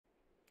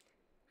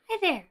Hey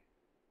there,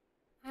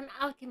 I'm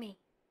Alchemy.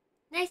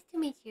 Nice to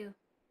meet you.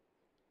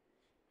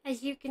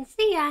 As you can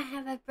see, I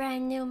have a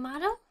brand new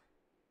model.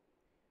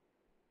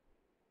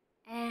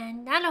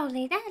 And not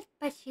only that,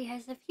 but she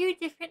has a few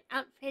different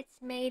outfits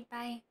made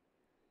by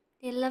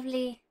the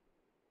lovely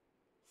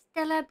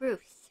Stella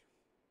Bruce.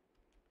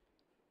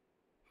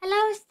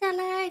 Hello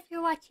Stella, if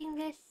you're watching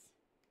this.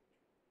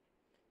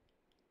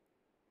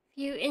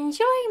 If you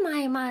enjoy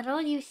my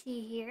model you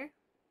see here,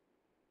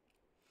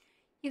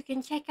 you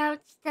can check out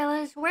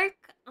Stella's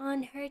work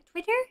on her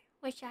Twitter,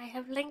 which I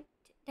have linked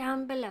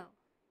down below.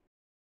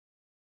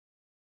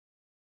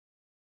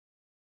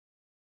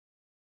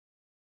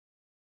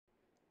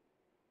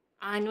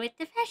 On with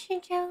the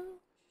fashion show.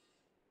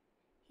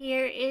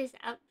 Here is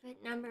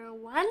outfit number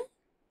 1.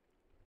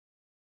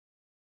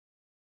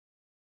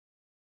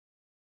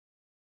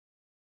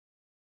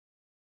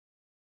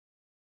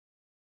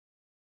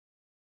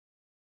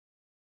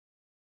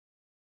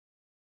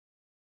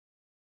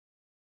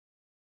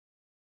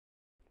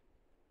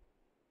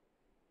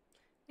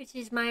 Which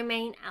is my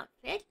main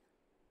outfit.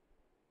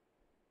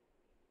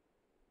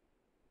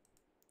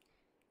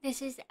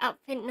 This is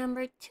outfit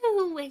number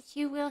 2, which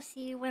you will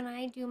see when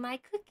I do my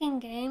cooking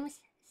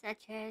games,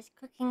 such as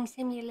Cooking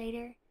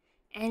Simulator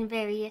and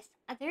various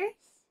others.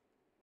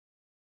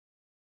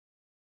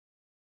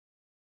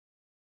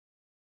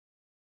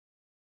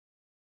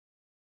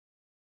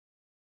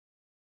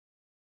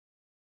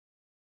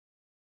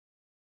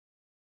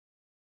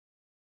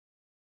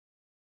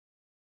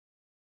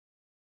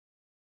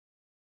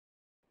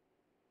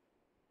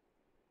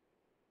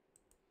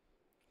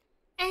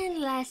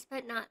 And last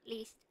but not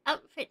least,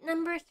 outfit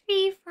number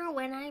 3 for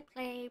when I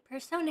play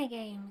Persona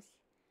games.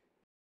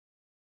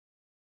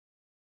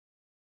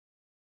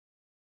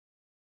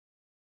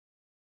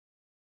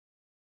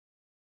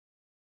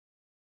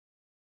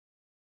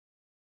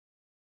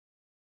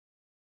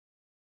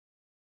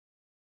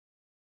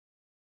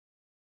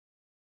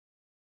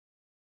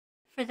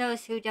 For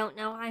those who don't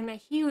know, I'm a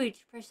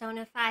huge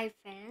Persona 5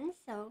 fan,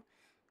 so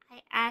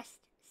I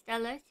asked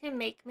Stella to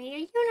make me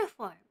a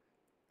uniform,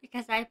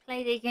 because I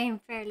play the game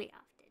fairly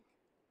often.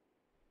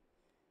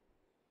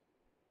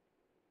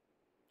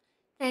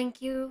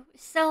 Thank you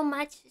so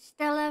much,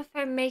 Stella,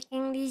 for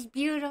making these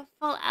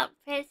beautiful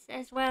outfits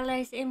as well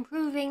as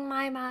improving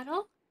my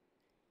model.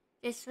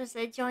 This was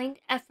a joint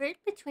effort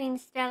between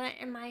Stella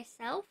and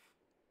myself.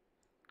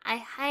 I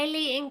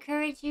highly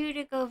encourage you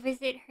to go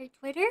visit her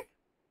Twitter,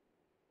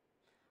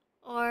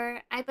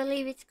 or I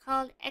believe it's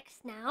called X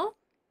now,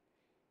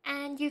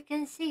 and you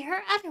can see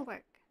her other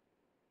work.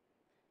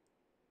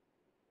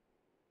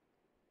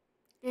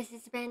 This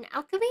has been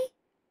Alchemy,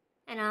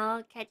 and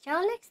I'll catch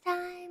y'all next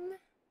time.